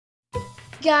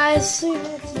Guys, 3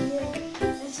 minutes here,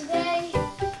 and today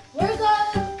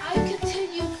I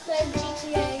continue playing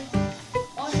GTA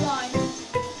Online.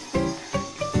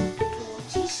 Oh,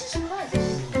 Jesus Christ.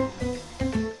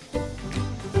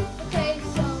 Okay,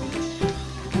 so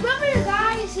remember the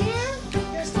guys here?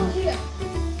 They're still here.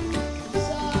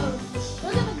 So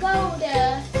we're gonna go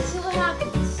there and see what happens.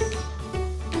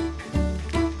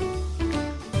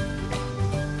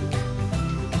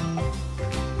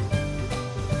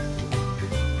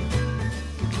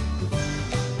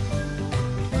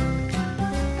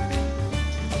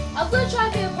 I'm gonna try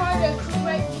to be a part of the crew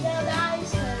right now,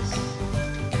 guys, because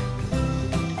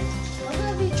I'm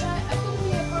gonna be a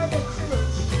part of the crew.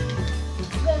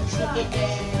 I'm gonna try.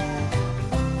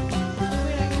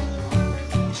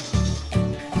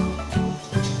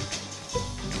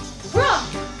 Bruh!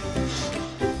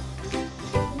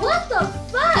 What the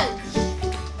fudge?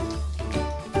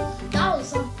 That was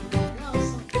something.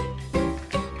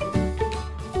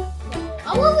 I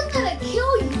wasn't gonna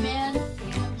kill you, man.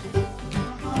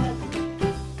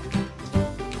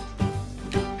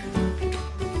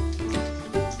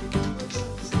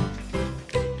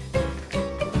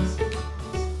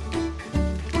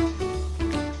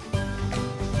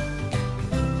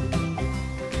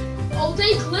 Oh,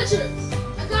 they glitchers.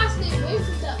 I gotta stay away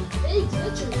from them. They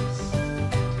glitchers.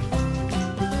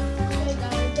 Okay,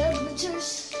 guys, they're glitchers.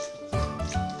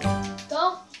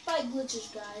 Don't fight glitchers,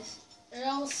 guys. Or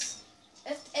else,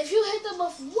 if you hit them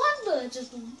with one bullet,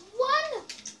 just one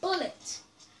bullet,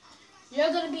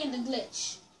 you're gonna be in the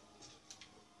glitch.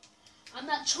 I'm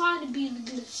not trying to be in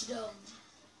the glitch, though.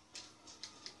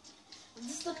 I'm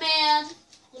just a man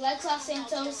who likes Los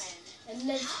Santos and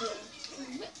lives here.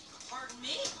 Pardon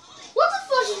me? What the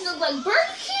fuck does it look like?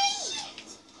 Burger King?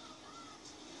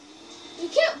 You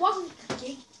can't walk in the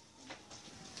gate.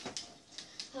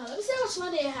 Now, let me see how much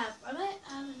money I have. I don't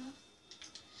know.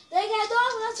 Dang it,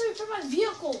 dog, that's to return my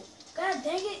vehicle. God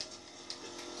dang it.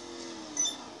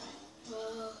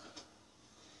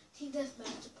 Team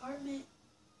Deathmatch apartment.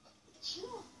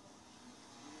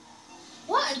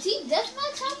 What? A Team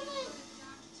Deathmatch happening?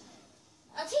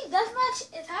 A Team Deathmatch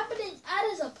is happening at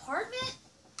his apartment?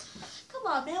 Come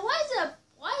on, man. Why is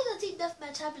a Team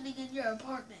Deathmatch happening in your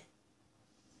apartment?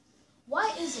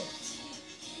 Why is it?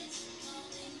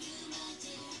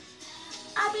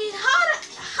 I mean, how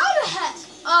the heck?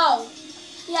 Oh,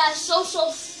 yeah. So.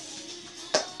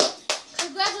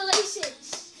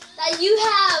 Congratulations that you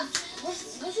have.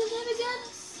 What's his name again?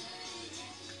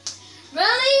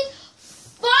 Really?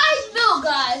 5 mil,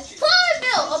 guys. 5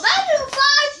 mil. Imagine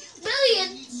 $5 million.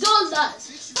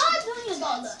 $5 million.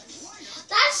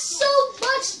 That's so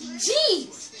much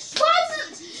G's. $500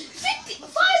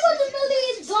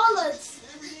 million.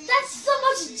 That's so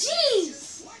much G's.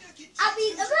 I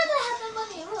mean, imagine I have my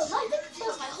money in real life. They could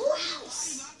fill my whole house.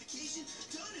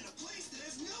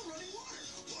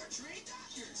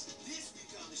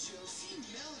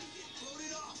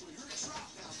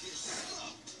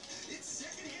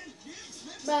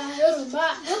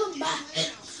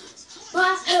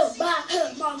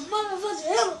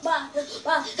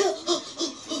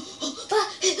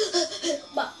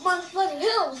 My motherfucking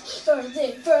hills,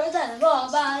 further than all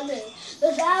my lips. The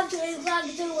life dreams like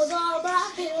it was all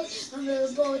my hills. I'm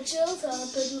the boy chills up in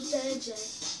the stage.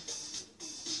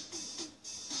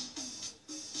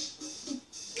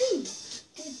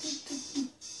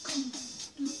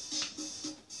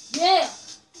 Yeah,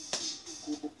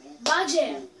 my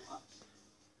jam.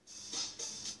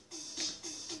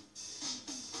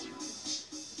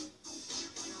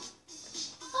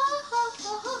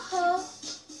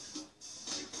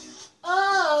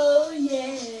 Oh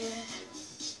yeah.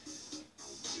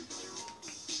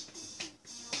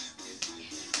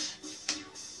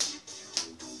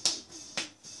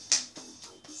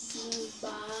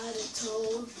 Somebody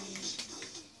told me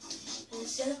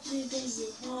it's everything you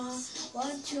want.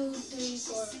 1, 2, 3,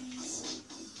 4.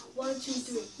 1, 2,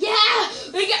 3. Yeah,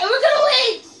 we're gonna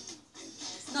win.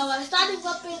 No, my starting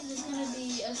weapon is gonna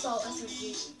be assault SMG.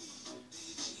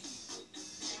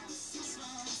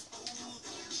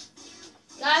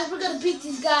 Guys, we're gonna beat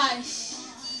these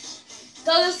guys.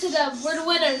 Don't listen to them. We're the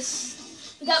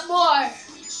winners. We got more.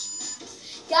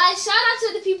 Guys, shout out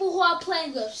to the people who I'm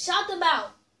playing with. Shout them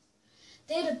out.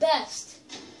 They're the best.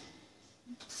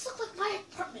 This looks like my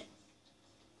apartment.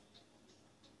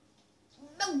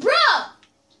 No, bruh!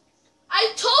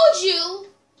 I told you.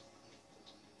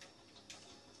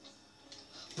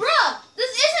 Bruh,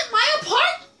 this isn't my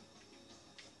apartment.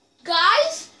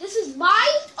 Guys, this is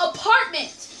my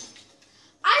apartment.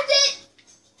 I did.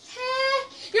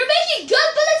 You're making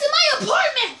gun bullets in my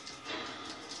apartment.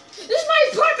 This is my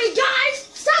apartment, guys.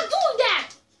 Stop doing that.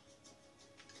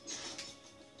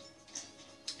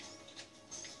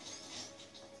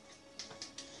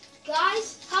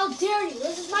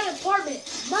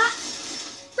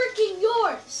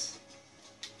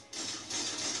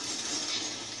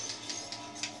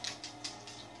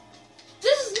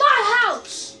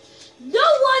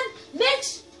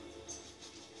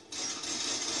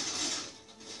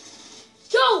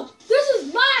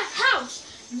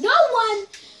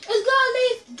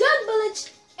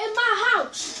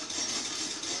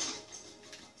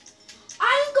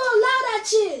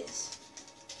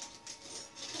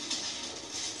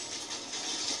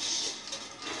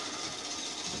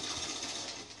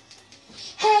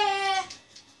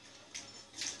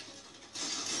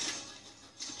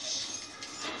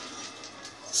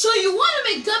 So you want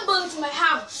to make gun bullets in my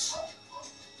house?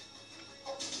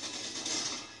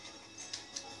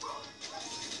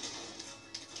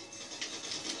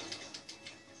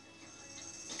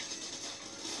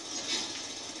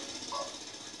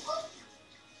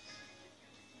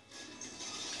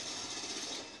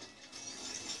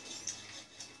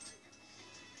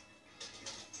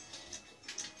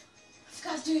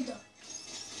 Guys, do it though.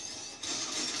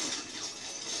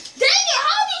 Dang it!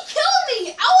 How did he kill me?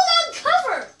 I was on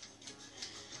cover.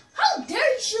 How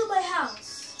dare you shoot my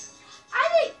house? I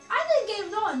didn't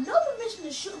give no permission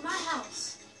to shoot my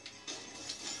house.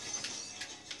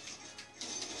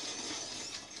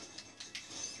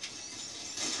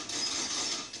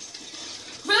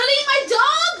 Really, my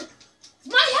dog?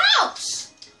 My house.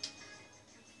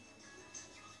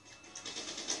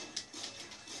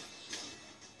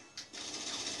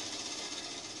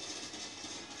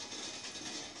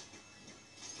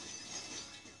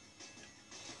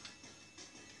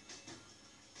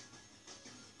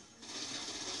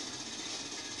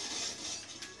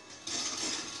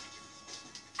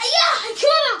 I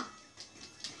killed him!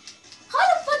 How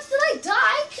the fuck did I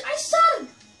die? I shot him!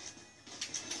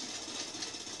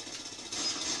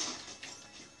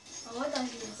 Oh, I thought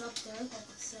he was up there. I was about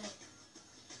to say.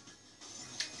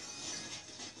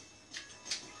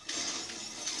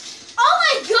 Oh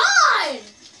my god!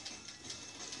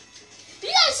 You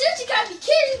guys seriously gotta be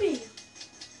kidding me!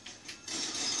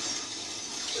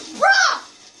 Bruh!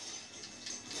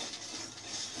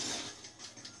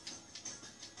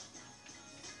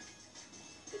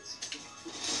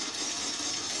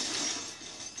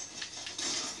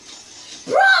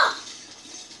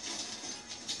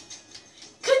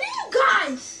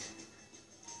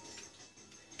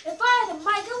 If I had a mic,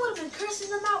 I would have been cursing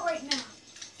them out right now.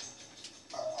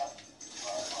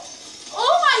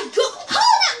 Oh my god! How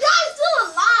is that guy still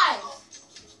alive?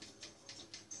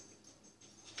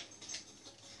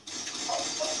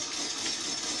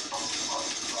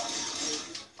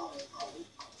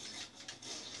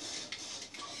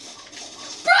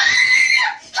 Bro!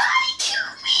 How did he kill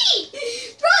me?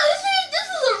 Bro, this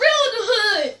is a real in the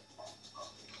hood.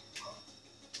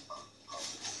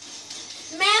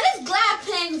 Man, it's glad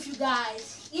playing with you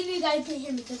guys. Even if you guys can't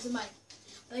hear me because of the mic.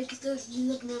 But you can still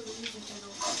look around my YouTube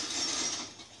channel.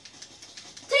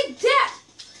 Take that!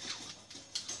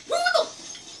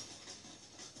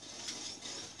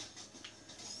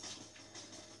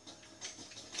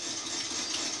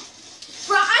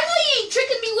 Bro, I know you ain't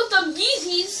tricking me with them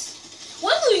Yeezys.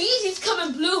 One of the Yeezys come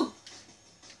in blue.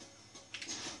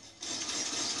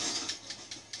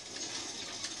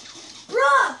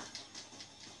 Bruh!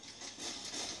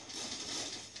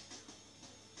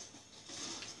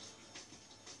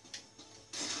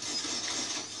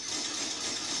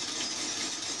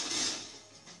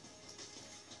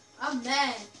 I'm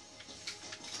mad.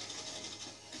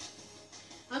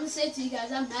 I'm gonna say it to you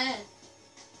guys, I'm mad.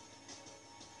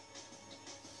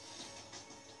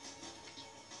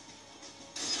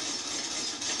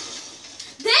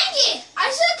 Dang it!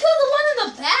 I should have killed the one in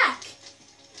the back.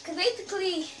 Cause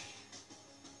basically...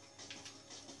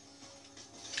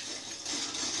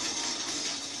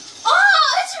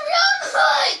 Oh, it's real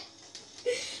good!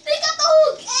 They got the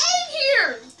whole gang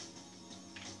here!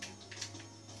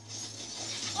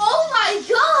 Oh my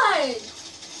god!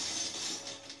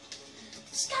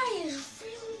 This guy is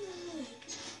really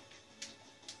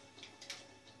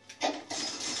good.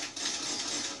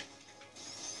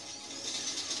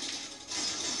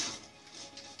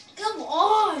 Come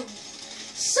on!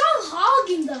 Stop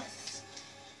hogging us!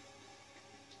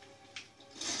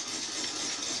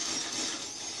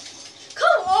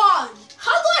 Come on!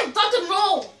 How do I duck and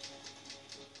roll?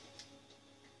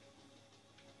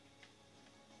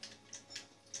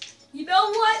 You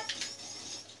know what?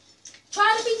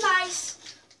 Try to be nice.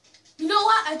 You know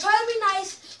what? I try to be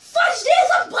nice. Fudge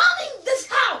this! I'm bombing this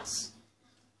house!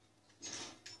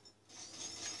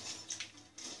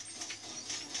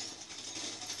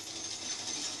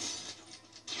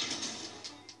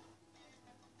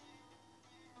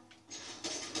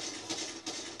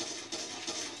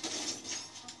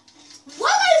 Why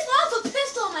do I still have a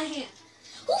pistol in my hand?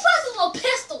 Who finds a little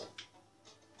pistol?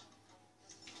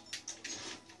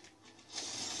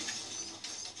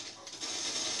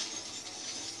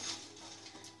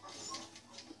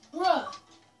 Bruh.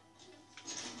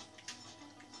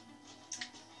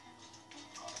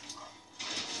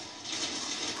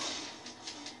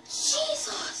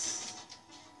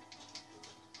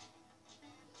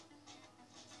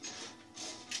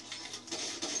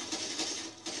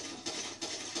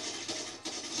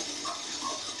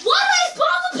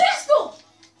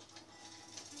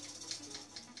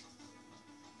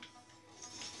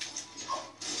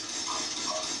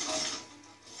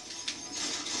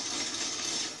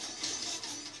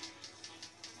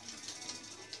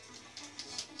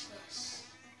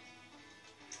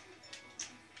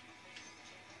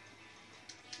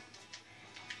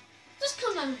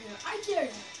 I dare you.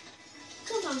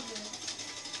 Come down here.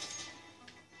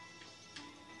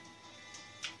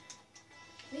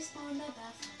 Respawn in that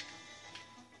bathroom.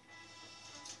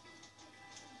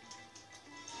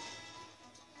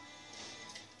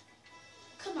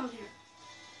 Come down here.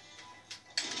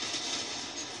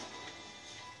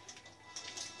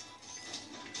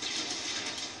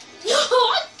 Yo,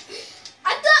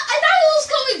 I thought it was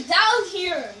coming down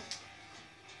here.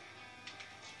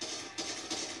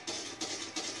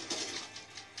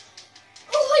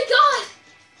 Oh my god.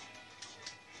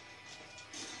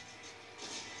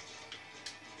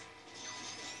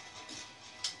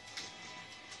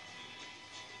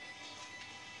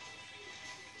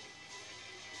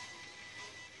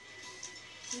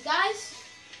 You guys,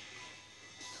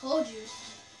 told you.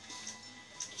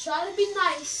 Try to be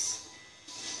nice.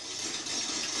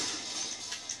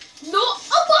 No,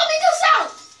 I'm bombing us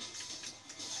out!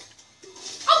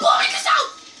 I'm bombing us out!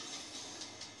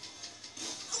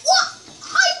 What?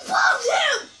 I bombed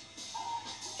him!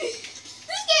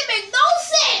 This game makes no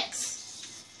sense!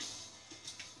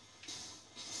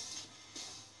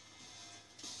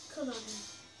 Come down here.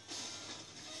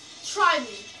 Try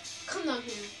me. Come down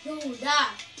here. You'll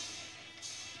die.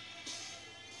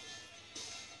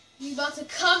 You about to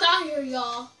come down here,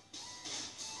 y'all.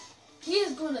 He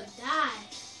is gonna die.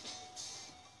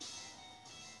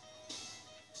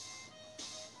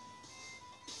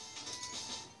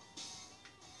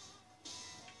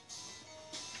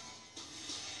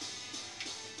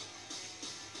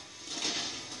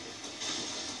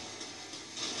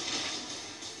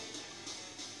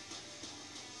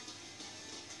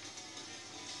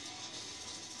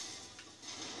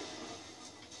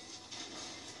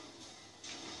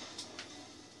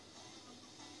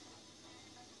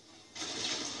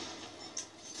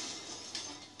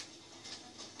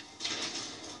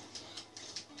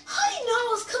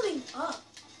 Up.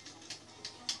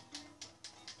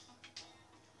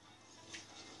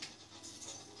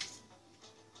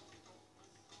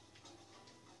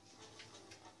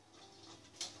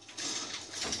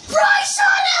 Bro, I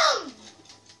shot him!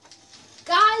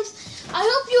 Guys, I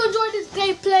hope you enjoyed this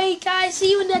gameplay. Guys,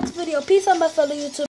 see you in the next video. Peace out, my fellow YouTube.